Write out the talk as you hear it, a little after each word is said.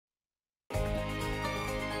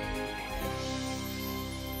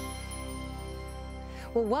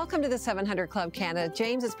Well, welcome to the 700 Club Canada.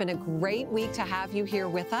 James, it's been a great week to have you here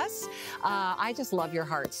with us. I just love your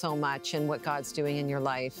heart so much and what God's doing in your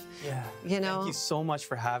life. Yeah. You know? Thank you so much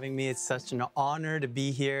for having me. It's such an honor to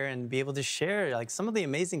be here and be able to share like some of the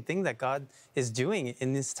amazing things that God is doing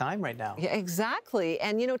in this time right now. Yeah, exactly.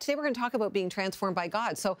 And you know, today we're going to talk about being transformed by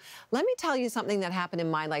God. So let me tell you something that happened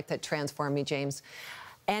in my life that transformed me, James.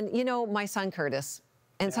 And you know, my son Curtis,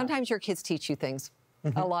 and sometimes your kids teach you things.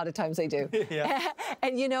 A lot of times they do. Yeah.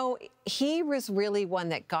 And you know, he was really one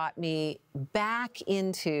that got me back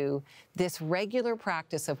into this regular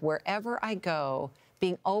practice of wherever I go,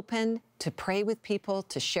 being open to pray with people,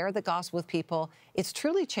 to share the gospel with people. It's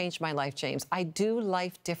truly changed my life, James. I do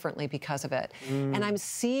life differently because of it. And I'm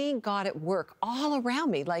seeing God at work all around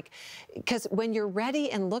me. Like, because when you're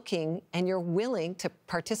ready and looking and you're willing to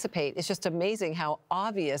participate, it's just amazing how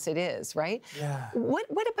obvious it is, right? Yeah.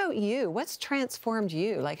 What about you? What's transformed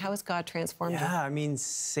you? Like, how has God transformed you? Yeah, I mean,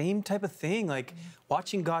 same type of thing, like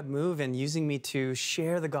watching God move and using me to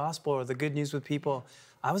share the gospel or the good news with people.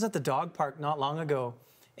 I was at the dog park not long ago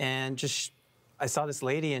and I saw this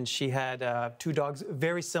lady and she had two dogs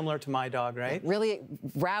very similar to my dog, right? Really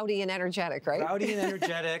rowdy and energetic, right? Rowdy and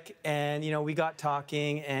energetic. And, you know, we got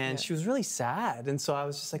talking and she was really sad. And so I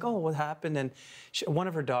was just like, oh, what happened? And one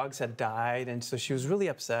of her dogs had died. And so she was really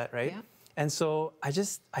upset, right? Yeah. And so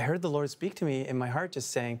I heard the Lord speak to me in my heart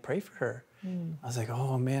just saying, pray for her. I was like,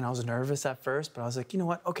 oh man, I was nervous at first, but I was like, you know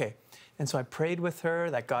what? Okay. And so I prayed with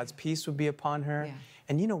her that God's peace would be upon her. Yeah.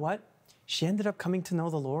 And you know what? She ended up coming to know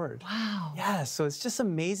the Lord. Wow. Yeah, so it's just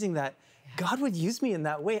amazing that God would use me in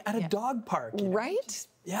that way at a dog park. You know? Right?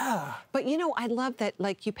 Yeah. But you know, I love that,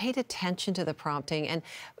 like, you paid attention to the prompting. And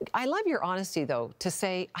I love your honesty, though, to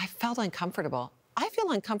say, I felt uncomfortable. I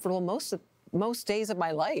feel uncomfortable most days of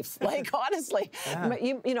my life, like, honestly. Yeah.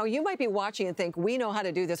 You know, you might be watching and think, we know how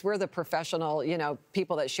to do this. We're the professional, you know,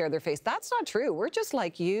 people that share their faith. That's not true. We're just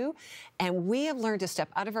like you. And we have learned to step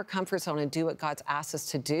out of our comfort zone and do what God's asked us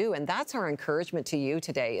to do. And that's our encouragement to you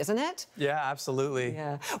today, isn't it? Yeah, absolutely.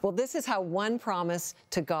 Yeah. Well, this is how one promise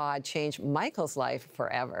to God changed Michael's life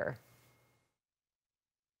forever.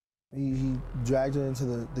 He dragged her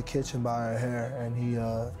into the kitchen by her hair, and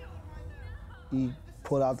he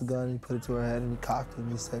pulled out the gun, he put it to her head, and he cocked it,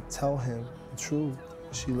 and he said, tell him the truth.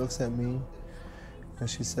 She looks at me, and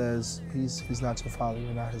she says, he's not your father,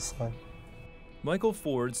 you're not his son. Michael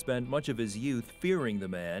Ford spent much of his youth fearing the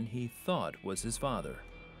man he thought was his father.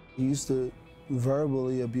 He used to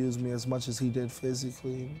verbally abuse me as much as he did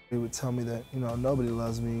physically. He would tell me that, you know, nobody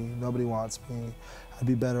loves me, nobody wants me, I'd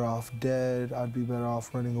be better off dead, I'd be better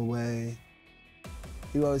off running away.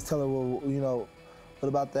 He would always tell her, well, you know, what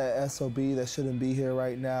about that SOB that shouldn't be here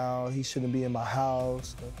right now? He shouldn't be in my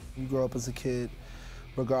house. You grow up as a kid,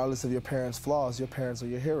 regardless of your parents' flaws, your parents are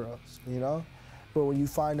your heroes, you know? But when you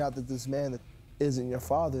find out that this man that isn't your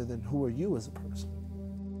father, then who are you as a person?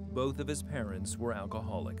 Both of his parents were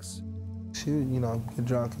alcoholics. She would, you know, get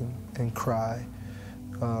drunk and cry,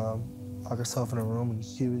 lock herself in a room, and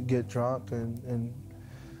he would get drunk and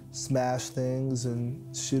smash things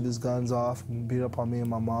and shoot his guns off and beat up on me and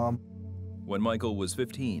my mom. When Michael was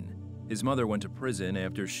 15, his mother went to prison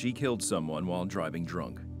after she killed someone while driving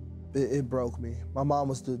drunk. It broke me. My mom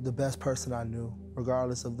was the best person I knew,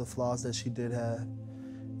 regardless of the flaws that she did have.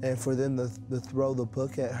 And for them to throw the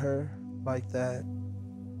book at her like that,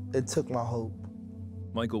 it took my hope.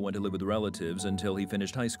 Michael went to live with relatives until he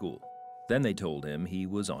finished high school. Then they told him he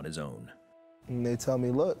was on his own. And they tell me,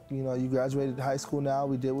 look, you know, you graduated high school now,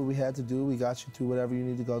 we did what we had to do, we got you through whatever you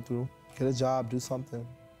need to go through. Get a job, do something.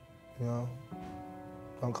 You know,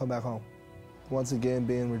 don't come back home. Once again,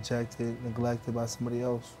 being rejected, neglected by somebody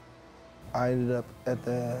else. I ended up at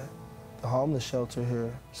the homeless shelter here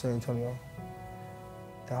in San Antonio.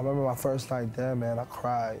 And I remember my first night there, man, I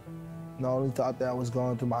cried. The only thought that was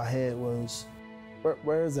going through my head was,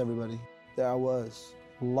 where is everybody? There I was,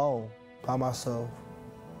 alone, by myself,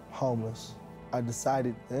 homeless. I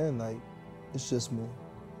decided then, like, it's just me.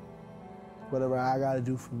 Whatever I gotta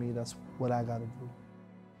do for me, that's what I gotta do.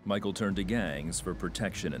 Michael turned to gangs for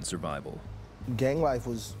protection and survival. Gang life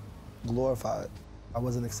was glorified. I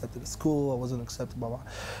wasn't accepted at school, I wasn't accepted by my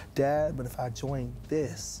dad, but if I joined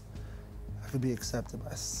this, I could be accepted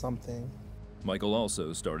by something. Michael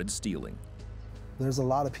also started stealing. There's a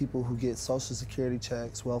lot of people who get Social Security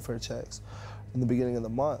checks, welfare checks, in the beginning of the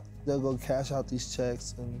month. They'll go cash out these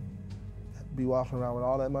checks and be walking around with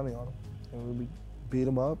all that money on them. And we beat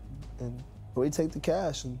them up, and we take the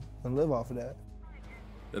cash and live off of that.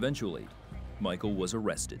 Eventually, Michael was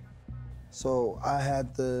arrested. So I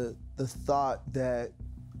had the thought that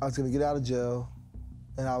I was gonna get out of jail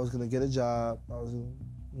and I was gonna get a job. I was gonna,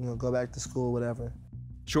 you know, go back to school, whatever.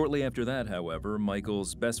 Shortly after that, however,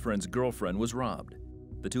 Michael's best friend's girlfriend was robbed.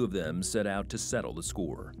 The two of them set out to settle the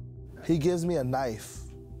score. He gives me a knife,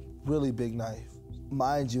 really big knife.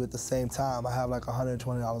 Mind you, at the same time, I have like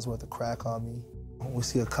 $120 worth of crack on me. We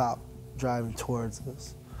see a cop driving towards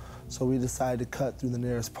us. So we decided to cut through the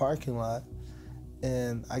nearest parking lot.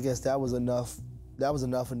 And I guess that was enough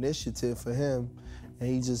initiative for him.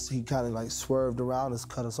 And he kind of like swerved around us,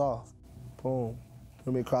 cut us off. Boom.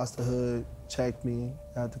 Threw me across the hood, checked me,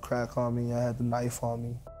 I had the crack on me, I had the knife on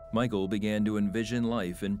me. Michael began to envision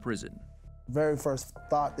life in prison. Very first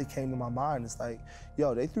thought that came to my mind is like,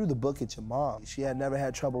 yo, they threw the book at your mom. She had never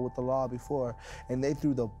had trouble with the law before, and they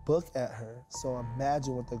threw the book at her. So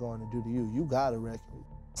imagine what they're going to do to you. You got a record.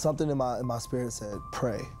 Something in my spirit said,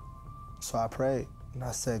 pray. So I prayed, and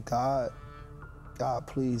I said, God,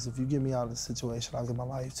 please, if you get me out of this situation, I'll give my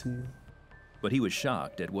life to you. But he was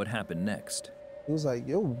shocked at what happened next. He was like,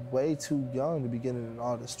 you're way too young to be getting in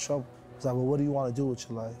all this trouble. He's like, well, what do you want to do with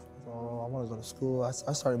your life? Oh, I want to go to school. I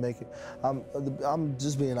started making, I'm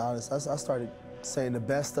just being honest. I started saying the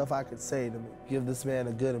best stuff I could say to give this man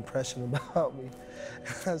a good impression about me.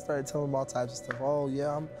 I started telling him all types of stuff. Oh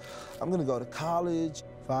yeah, I'm gonna go to college.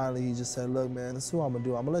 Finally, he just said, look man, this is what I'm gonna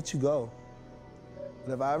do. I'm gonna let you go.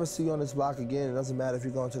 But if I ever see you on this block again, it doesn't matter if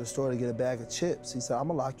you're going to the store to get a bag of chips. He said, I'm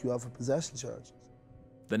gonna lock you up for possession charges.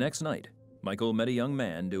 The next night, Michael met a young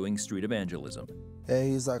man doing street evangelism.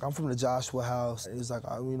 And he's like, I'm from the Joshua House. He's like,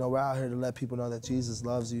 you know, we're out here to let people know that Jesus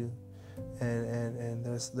loves you. And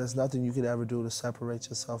there's nothing you could ever do to separate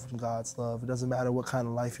yourself from God's love. It doesn't matter what kind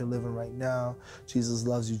of life you're living right now. Jesus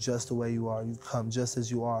loves you just the way you are. You come just as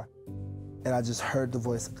you are. And I just heard the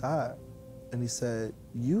voice of God. And he said,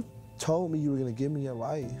 you told me you were gonna give me your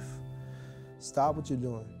life. Stop what you're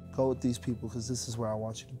doing. Go with these people, because this is where I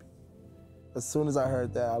want you to be. As soon as I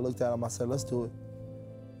heard that, I looked at him, I said, let's do it.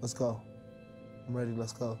 Let's go. I'm ready,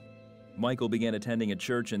 let's go. Michael began attending a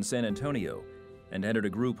church in San Antonio and entered a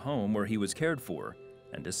group home where he was cared for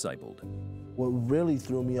and discipled. What really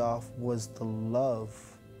threw me off was the love.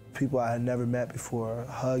 People I had never met before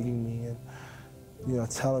hugging me and, you know,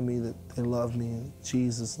 telling me that they love me and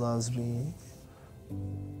Jesus loves me.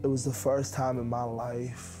 It was the first time in my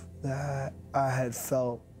life that I had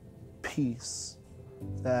felt peace,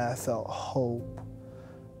 that I felt hope.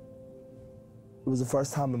 It was the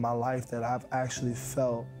first time in my life that I've actually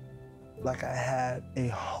felt like I had a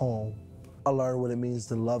home. I learned what it means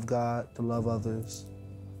to love God, to love others,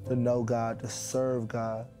 to know God, to serve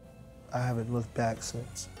God. I haven't looked back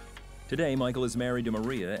since. Today, Michael is married to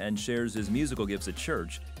Maria and shares his musical gifts at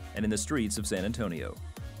church and in the streets of San Antonio.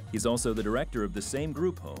 He's also the director of the same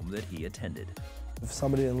group home that he attended. If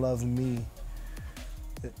somebody didn't love me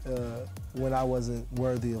when I wasn't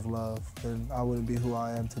worthy of love, then I wouldn't be who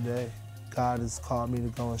I am today. God has called me to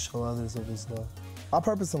go and show others of his love. My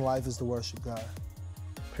purpose in life is to worship God,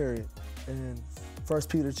 period. In 1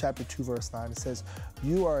 Peter chapter 2, verse 9, it says,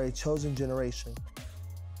 you are a chosen generation,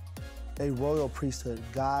 a royal priesthood,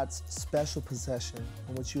 God's special possession,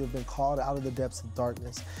 in which you have been called out of the depths of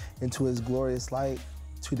darkness into his glorious light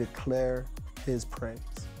to declare his praise.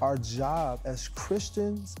 Our job as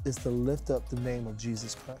Christians is to lift up the name of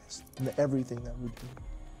Jesus Christ in everything that we do,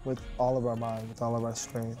 with all of our mind, with all of our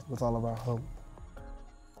strength, with all of our hope.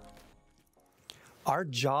 Our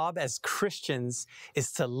job as Christians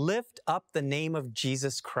is to lift up the name of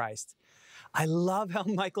Jesus Christ. I love how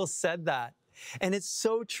Michael said that. And it's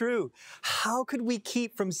so true. How could we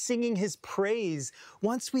keep from singing his praise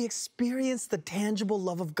once we experience the tangible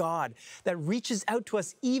love of God that reaches out to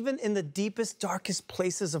us even in the deepest, darkest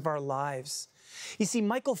places of our lives? You see,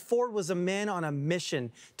 Michael Ford was a man on a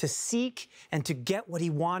mission to seek and to get what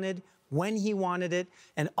he wanted when he wanted it,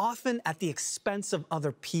 and often at the expense of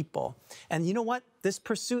other people. And you know what? This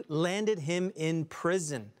pursuit landed him in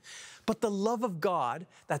prison. But the love of God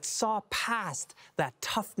that saw past that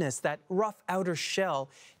toughness, that rough outer shell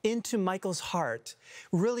into Michael's heart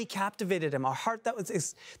really captivated him. A heart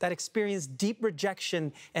that experienced deep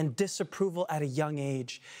rejection and disapproval at a young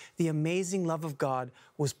age. The amazing love of God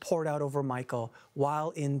was poured out over Michael while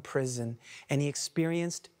in prison, and he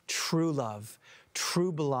experienced true love,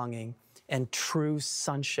 true belonging, and true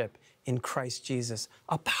sonship in Christ Jesus.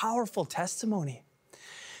 A powerful testimony.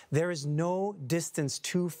 There is no distance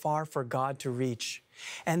too far for God to reach.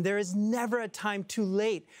 And there is never a time too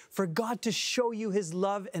late for God to show you his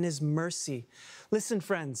love and his mercy. Listen,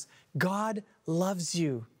 friends, God loves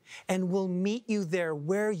you and will meet you there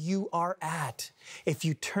where you are at. If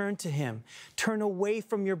you turn to him, turn away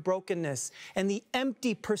from your brokenness and the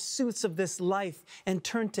empty pursuits of this life and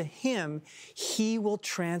turn to him, he will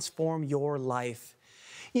transform your life.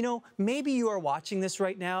 You know, maybe you are watching this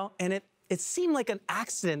right now and it seemed like an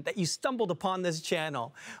accident that you stumbled upon this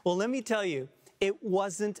channel. Well, let me tell you, it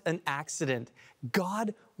wasn't an accident.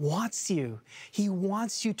 God wants you. He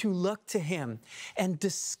wants you to look to Him and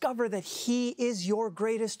discover that He is your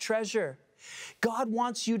greatest treasure. God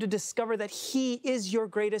wants you to discover that He is your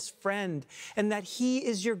greatest friend and that He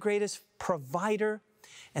is your greatest provider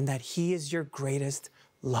and that He is your greatest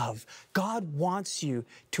love. God wants you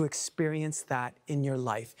to experience that in your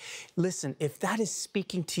life. Listen, if that is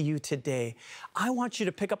speaking to you today, I want you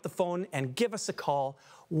to pick up the phone and give us a call,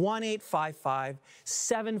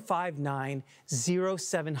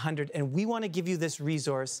 1-855-759-0700. And we want to give you this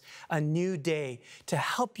resource, A New Day, to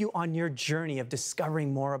help you on your journey of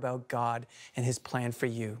discovering more about God and His plan for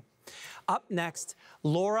you. Up next,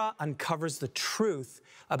 Laura uncovers the truth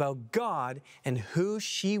about God and who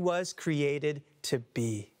she was created to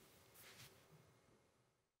be.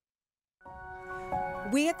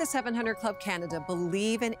 We at the 700 Club Canada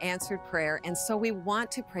believe in answered prayer, and so we want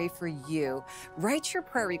to pray for you. Write your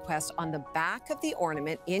prayer request on the back of the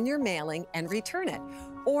ornament in your mailing and return it.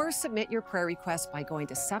 Or submit your prayer request by going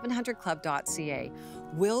to 700club.ca.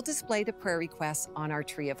 We'll display the prayer requests on our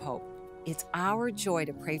Tree of Hope. It's our joy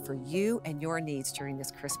to pray for you and your needs during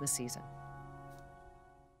this Christmas season.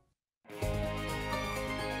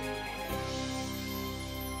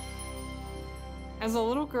 As a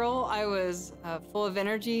little girl, I was full of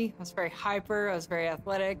energy. I was very hyper. I was very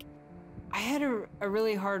athletic. I had a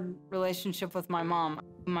really hard relationship with my mom.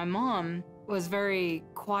 My mom was very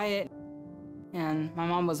quiet, and my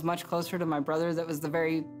mom was much closer to my brother that was the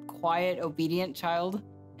very quiet, obedient child.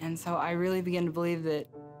 And so I really began to believe that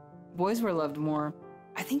boys were loved more.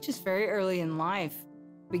 I think just very early in life,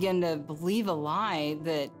 began to believe a lie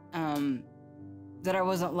that, that I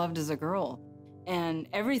wasn't loved as a girl. And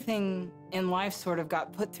everything in life sort of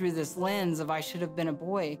got put through this lens of I should have been a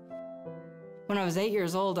boy. When I was 8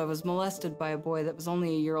 years old, I was molested by a boy that was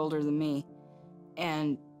only a year older than me.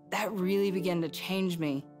 And that really began to change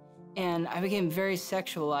me. And I became very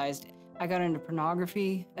sexualized. I got into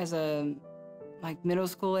pornography as a middle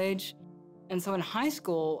school age. And so in high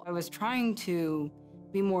school, I was trying to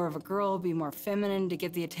be more of a girl, be more feminine to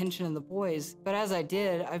get the attention of the boys. But as I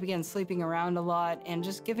did, I began sleeping around a lot and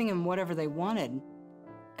just giving them whatever they wanted.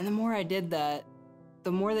 And the more I did that,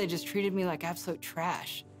 the more they just treated me like absolute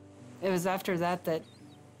trash. It was after that that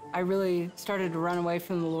I really started to run away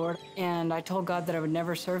from the Lord, and I told God that I would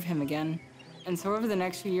never serve Him again. And so over the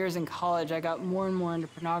next few years in college, I got more and more into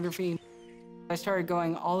pornography. I started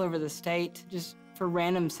going all over the state just for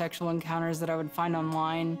random sexual encounters that I would find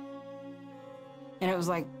online. And it was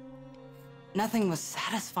like nothing was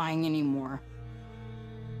satisfying anymore.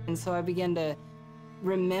 And so I began to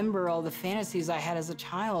remember all the fantasies I had as a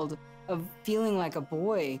child of feeling like a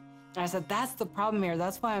boy. And I said, that's the problem here.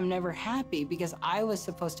 That's why I'm never happy, because I was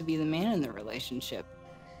supposed to be the man in the relationship.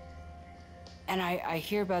 And I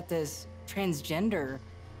hear about this transgender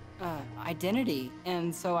identity.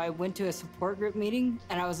 And so I went to a support group meeting,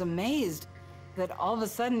 and I was amazed that all of a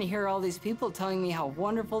sudden I hear all these people telling me how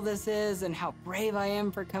wonderful this is and how brave I am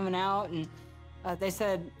for coming out. And they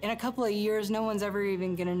said, in a couple of years, no one's ever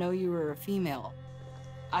even gonna know you were a female.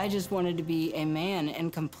 I just wanted to be a man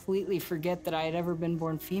and completely forget that I had ever been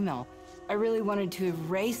born female. I really wanted to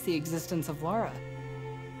erase the existence of Laura.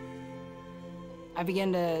 I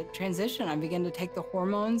began to transition. I began to take the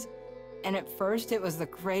hormones. And at first, it was the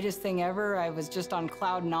greatest thing ever. I was just on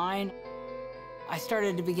cloud 9. I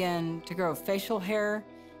started to begin to grow facial hair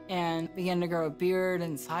and began to grow a beard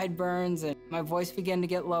and sideburns, and my voice began to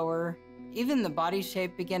get lower. Even the body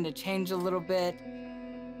shape began to change a little bit.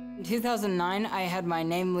 In 2009, I had my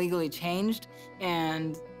name legally changed,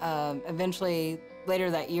 and eventually,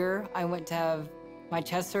 later that year, I went to have my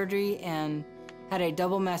chest surgery and had a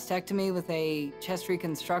double mastectomy with a chest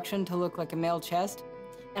reconstruction to look like a male chest.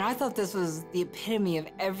 And I thought this was the epitome of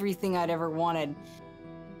everything I'd ever wanted.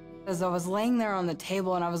 As I was laying there on the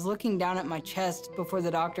table and I was looking down at my chest before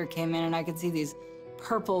the doctor came in, and I could see these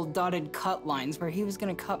purple dotted cut lines where he was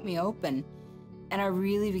gonna cut me open. And I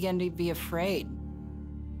really began to be afraid.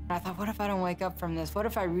 I thought, what if I don't wake up from this? What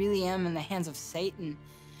if I really am in the hands of Satan?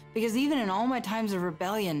 Because even in all my times of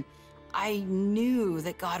rebellion, I knew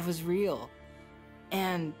that God was real.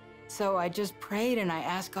 And so I just prayed and I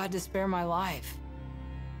asked God to spare my life.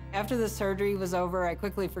 After the surgery was over, I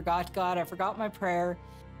quickly forgot God. I forgot my prayer.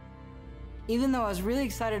 Even though I was really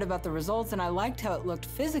excited about the results and I liked how it looked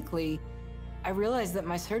physically, I realized that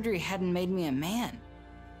my surgery hadn't made me a man.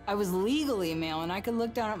 I was legally a male, and I could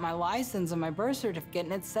look down at my license and my birth certificate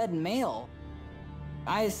and it said male.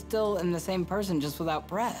 I still am the same person, just without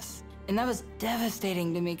breasts. And that was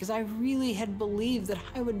devastating to me because I really had believed that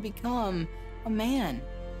I would become a man.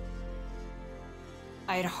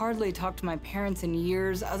 I had hardly talked to my parents in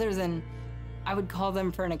years, other than I would call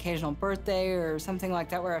them for an occasional birthday or something like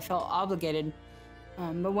that where I felt obligated.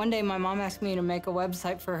 But one day my mom asked me to make a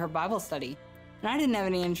website for her Bible study. And I didn't have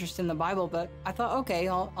any interest in the Bible, but I thought, okay,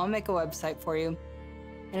 I'll make a website for you.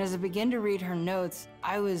 And as I began to read her notes,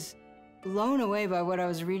 I was blown away by what I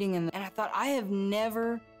was reading. And I thought, I have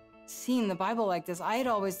never seen the Bible like this. I had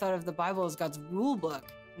always thought of the Bible as God's rule book.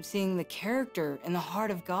 I'm seeing the character and the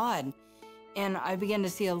heart of God. And I began to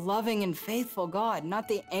see a loving and faithful God, not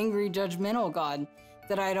the angry, judgmental God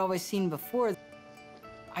that I had always seen before.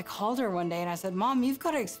 I called her one day and I said, Mom, you've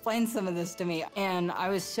got to explain some of this to me. And I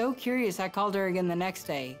was so curious, I called her again the next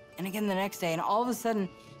day and again the next day. And all of a sudden,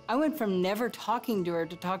 I went from never talking to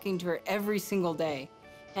her every single day.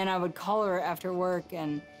 And I would call her after work,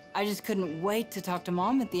 and I just couldn't wait to talk to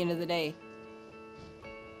Mom at the end of the day.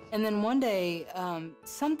 And then one day,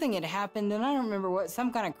 something had happened, and I don't remember what,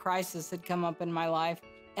 some kind of crisis had come up in my life.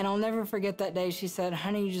 And I'll never forget that day. She said,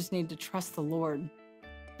 honey, you just need to trust the Lord.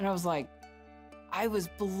 And I was like, I was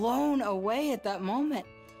blown away at that moment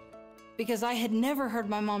because I had never heard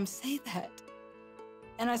my mom say that.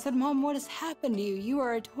 And I said, Mom, what has happened to you? You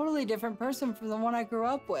are a totally different person from the one I grew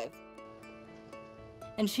up with.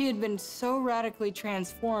 And she had been so radically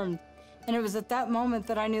transformed. And it was at that moment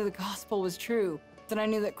that I knew the gospel was true, that I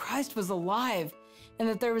knew that Christ was alive, and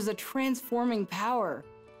that there was a transforming power,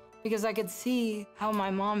 because I could see how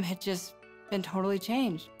my mom had just been totally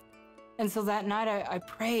changed. And so that night I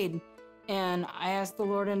prayed, and I asked the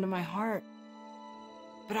Lord into my heart.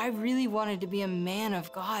 But I really wanted to be a man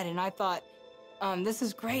of God, and I thought, this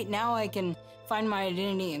is great. Now I can find my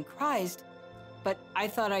identity in Christ, but I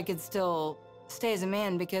thought I could still stay as a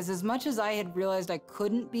man, because as much as I had realized I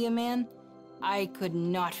couldn't be a man, I could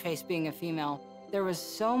not face being a female. There was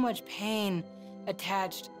so much pain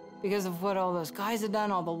attached because of what all those guys had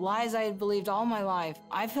done, all the lies I had believed all my life.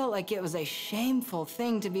 I felt like it was a shameful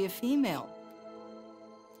thing to be a female.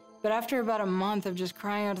 But after about a month of just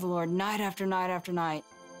crying out to the Lord night after night after night,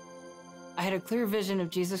 I had a clear vision of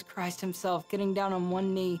Jesus Christ himself getting down on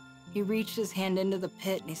one knee. He reached his hand into the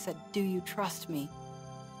pit and he said, do you trust me?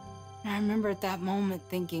 And I remember at that moment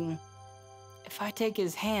thinking, if I take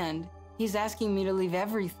his hand, he's asking me to leave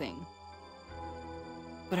everything.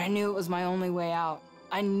 But I knew it was my only way out.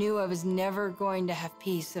 I knew I was never going to have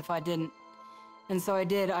peace if I didn't. And so I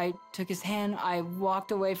did. I took his hand. I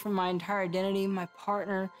walked away from my entire identity, my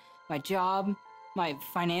partner, my job, my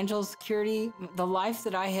financial security, the life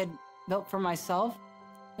that I had built for myself,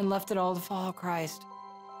 and left it all to follow Christ.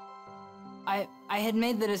 I had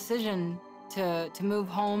made the decision to move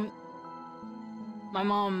home. My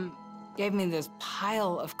mom gave me this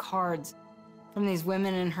pile of cards from these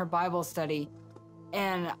women in her Bible study.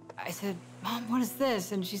 And I said, Mom, what is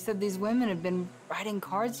this? And she said, these women have been writing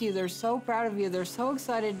cards to you. They're so proud of you. They're so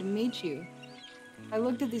excited to meet you. I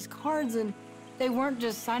looked at these cards and they weren't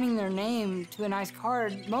just signing their name to a nice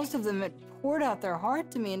card. Most of them had poured out their heart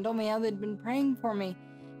to me and told me how they'd been praying for me.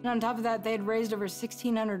 And on top of that, they had raised over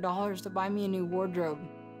 $1,600 to buy me a new wardrobe.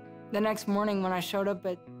 The next morning when I showed up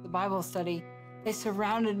at the Bible study, they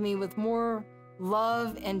surrounded me with more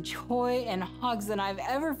love and joy and hugs than I've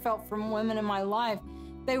ever felt from women in my life.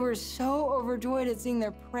 They were so overjoyed at seeing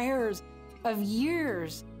their prayers of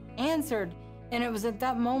years answered. And it was at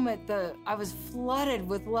that moment that I was flooded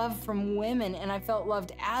with love from women, and I felt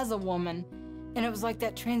loved as a woman. And it was like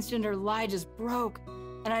that transgender lie just broke,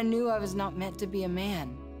 and I knew I was not meant to be a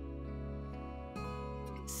man.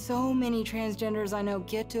 So many transgenders I know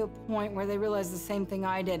get to a point where they realize the same thing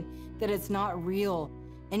I did, that it's not real.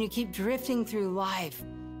 And you keep drifting through life,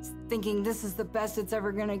 thinking this is the best it's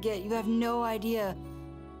ever gonna get. You have no idea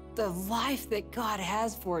the life that God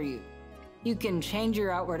has for you. You can change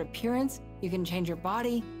your outward appearance, you can change your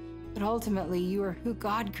body, but ultimately you are who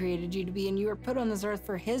God created you to be, and you are put on this earth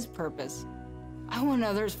for his purpose. I want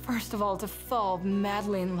others, first of all, to fall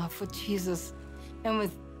madly in love with Jesus and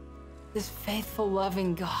with this faithful,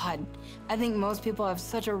 loving God. I think most people have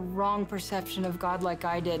such a wrong perception of God like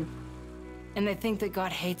I did. And they think that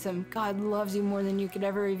God hates them. God loves you more than you could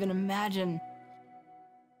ever even imagine.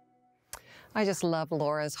 I just love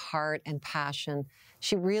Laura's heart and passion.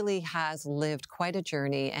 She really has lived quite a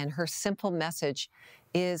journey, and her simple message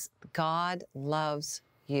is God loves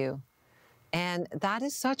you. And that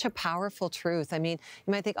is such a powerful truth. I mean,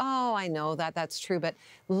 you might think, oh, I know that, that's true, but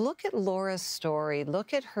look at Laura's story.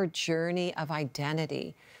 Look at her journey of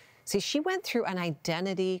identity. See, she went through an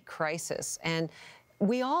identity crisis, and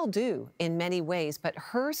we all do in many ways, but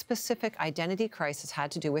her specific identity crisis had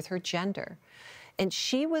to do with her gender. And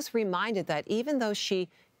she was reminded that even though she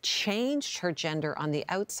changed her gender on the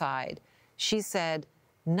outside, she said,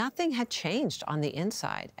 nothing had changed on the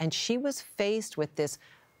inside. And she was faced with this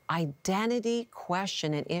identity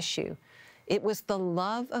question and issue. It was the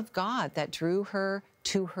love of God that drew her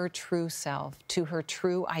to her true self, to her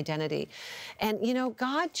true identity. And, you know,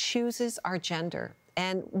 God chooses our gender.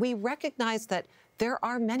 And we recognize that there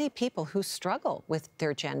are many people who struggle with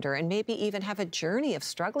their gender and maybe even have a journey of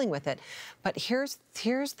struggling with it. But here's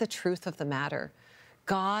the truth of the matter.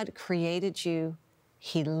 God created you.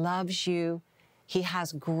 He loves you. He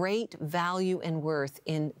has great value and worth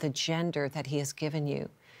in the gender that He has given you.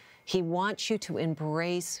 He wants you to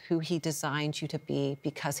embrace who He designed you to be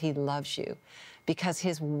because He loves you, because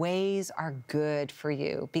His ways are good for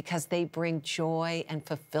you, because they bring joy and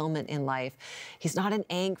fulfillment in life. He's not an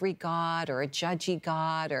angry God or a judgy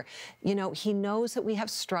God, or, you know, He knows that we have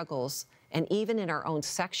struggles, and even in our own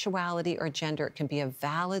sexuality or gender, it can be a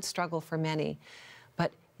valid struggle for many.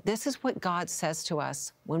 But this is what God says to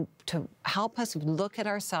us to help us look at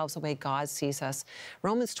ourselves the way God sees us.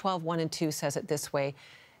 Romans 12:1 and 2 says it this way: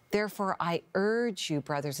 "Therefore, I urge you,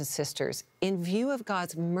 brothers and sisters, in view of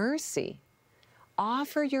God's mercy,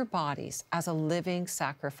 offer your bodies as a living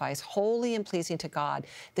sacrifice, holy and pleasing to God.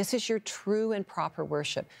 This is your true and proper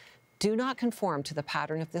worship. Do not conform to the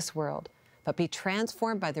pattern of this world, but be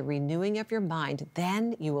transformed by the renewing of your mind.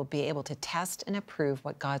 Then you will be able to test and approve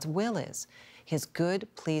what God's will is, His good,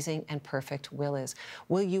 pleasing, and perfect will is."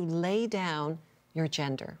 Will you lay down your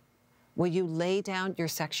gender? Will you lay down your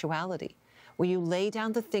sexuality? Will you lay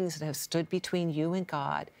down the things that have stood between you and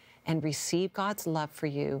God and receive God's love for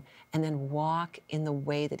you, and then walk in the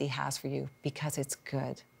way that He has for you, because it's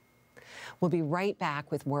good? We'll be right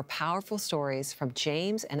back with more powerful stories from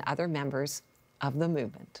James and other members of the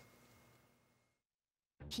movement.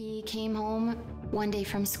 He came home one day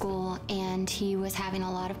from school and he was having a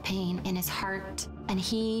lot of pain in his heart, and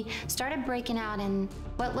he started breaking out in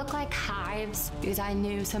what looked like hives, because I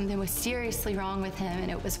knew something was seriously wrong with him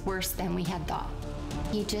and it was worse than we had thought.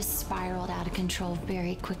 He just spiraled out of control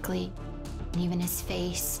very quickly. Even his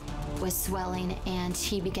face was swelling and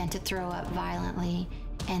he began to throw up violently.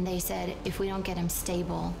 And they said, if we don't get him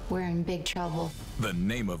stable, we're in big trouble. The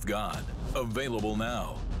Name of God, available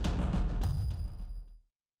now.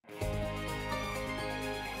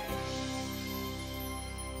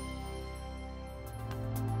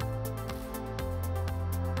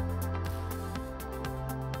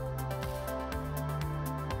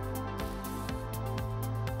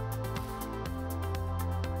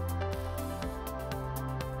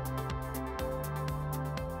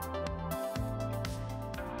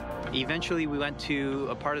 Eventually, we went to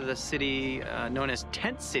a part of the city known as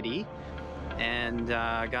Tent City, and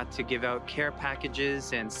got to give out care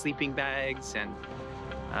packages and sleeping bags, and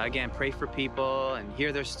again, pray for people and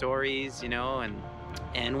hear their stories, you know.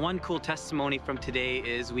 And one cool testimony from today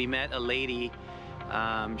is we met a lady.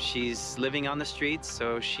 She's living on the streets,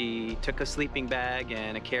 so she took a sleeping bag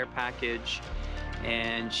and a care package,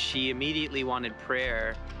 and she immediately wanted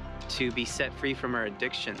prayer to be set free from her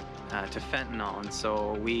addiction to fentanyl. And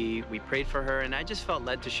so we prayed for her, and I just felt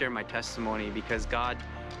led to share my testimony because God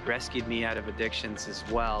rescued me out of addictions as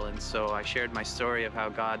well. And so I shared my story of how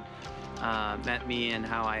God met me and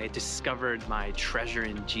how I discovered my treasure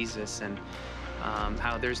in Jesus, and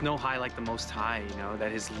how there's no high like the Most High, you know,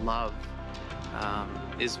 that His love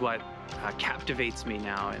is what captivates me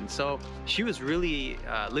now. And so she was really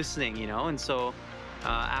listening, you know. And so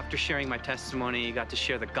after sharing my testimony, I got to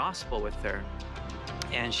share the gospel with her,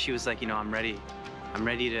 and she was like, you know, I'm ready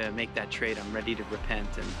to make that trade. I'm ready to repent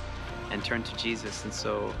and turn to Jesus. And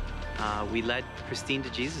so we led Christine to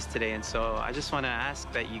Jesus today. And so I just want to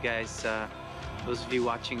ask that you guys, those of you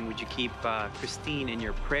watching, would you keep Christine in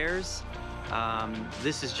your prayers?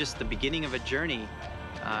 This is just the beginning of a journey.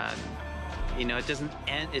 You know, it doesn't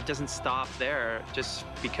end, it doesn't stop there just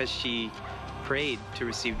because she prayed to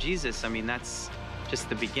receive Jesus. I mean, that's just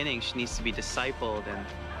the beginning. She needs to be discipled and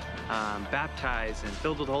baptized and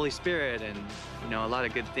filled with the Holy Spirit, and, you know, a lot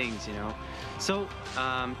of good things, you know. So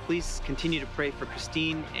please continue to pray for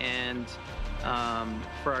Christine and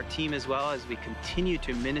for our team as well, as we continue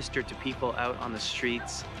to minister to people out on the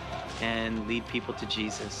streets and lead people to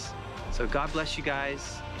Jesus. So God bless you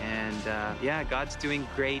guys, and yeah, God's doing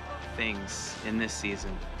great things in this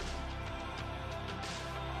season.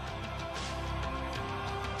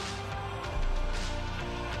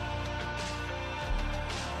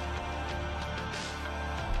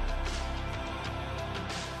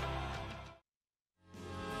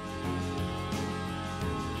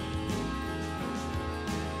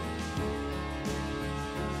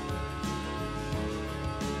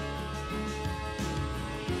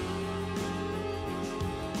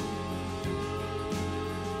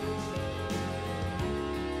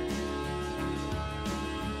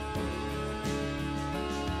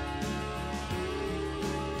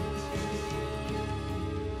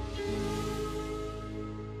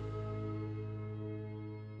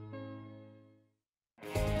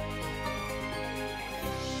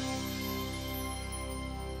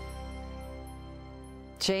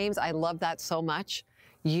 James, I love that so much.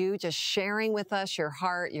 You just sharing with us your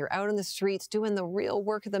heart. You're out in the streets doing the real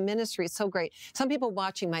work of the ministry. It's so great. Some people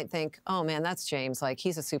watching might think, oh man, that's James. Like,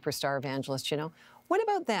 he's a superstar evangelist, you know. What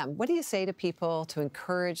about them? What do you say to people to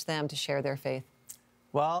encourage them to share their faith?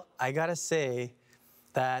 Well, I gotta say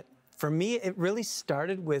that for me, it really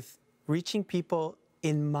started with reaching people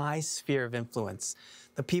in my sphere of influence,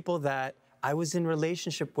 the people that I was in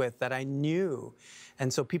relationship with, that I knew.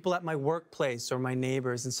 And so people at my workplace or my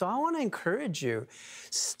neighbors. And so I want to encourage you,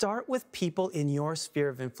 start with people in your sphere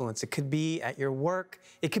of influence. It could be at your work.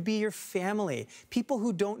 It could be your family, people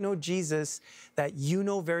who don't know Jesus that you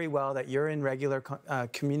know very well, that you're in regular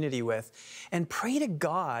community with. And pray to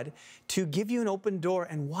God to give you an open door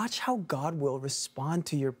and watch how God will respond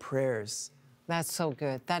to your prayers. That's so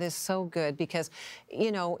good. That is so good because,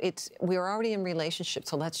 you know, we're already in relationship,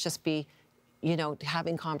 so let's just be, you know,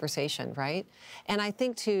 having conversation, right? And I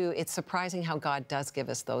think, too, it's surprising how God does give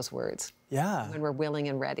us those words. Yeah. When we're willing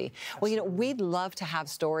and ready. Well, you know, we'd love to have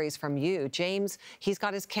stories from you. James, he's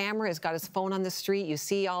got his camera, he's got his phone on the street. You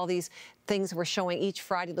see all these things we're showing each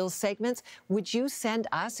Friday, little segments. Would you send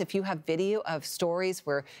us, if you have video of stories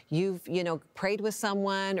where you've, you know, prayed with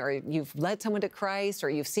someone or you've led someone to Christ or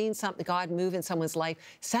you've seen something, God move in someone's life,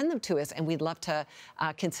 send them to us and we'd love to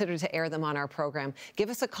consider to air them on our program. Give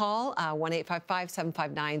us a call,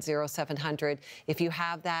 1-855-759-0700 if you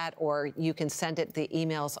have that, or you can send it the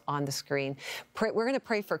emails on the screen. We're going to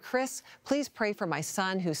pray for Chris. Please pray for my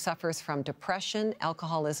son who suffers from depression,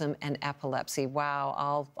 alcoholism, and epilepsy.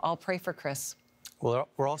 Wow, I'll pray for Chris. Well,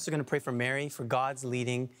 we're also going to pray for Mary, for God's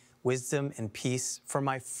leading, wisdom, and peace, for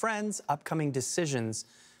my friend's upcoming decisions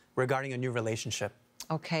regarding a new relationship.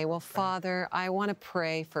 Okay, well, Father, I want to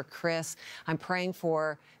pray for Chris. I'm praying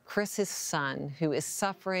for Chris's son who is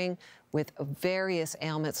suffering with various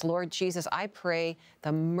ailments. Lord Jesus, I pray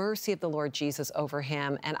the mercy of the Lord Jesus over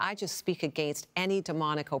him, and I just speak against any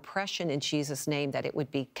demonic oppression in Jesus' name, that it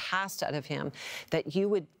would be cast out of him, that you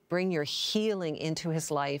would bring your healing into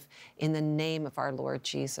his life in the name of our Lord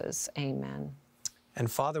Jesus. Amen.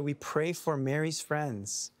 And Father, we pray for Mary's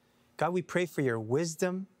friends. God, we pray for your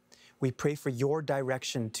wisdom. We pray for your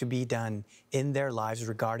direction to be done in their lives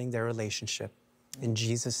regarding their relationship. In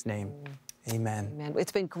Jesus' name, amen. Amen.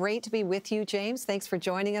 It's been great to be with you, James. Thanks for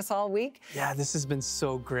joining us all week. Yeah, this has been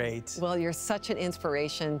so great. Well, you're such an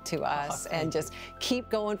inspiration to us, and just keep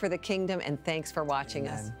going for the kingdom, and thanks for watching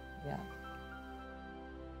us. Yeah.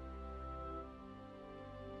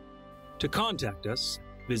 To contact us,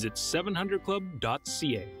 visit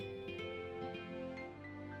 700club.ca.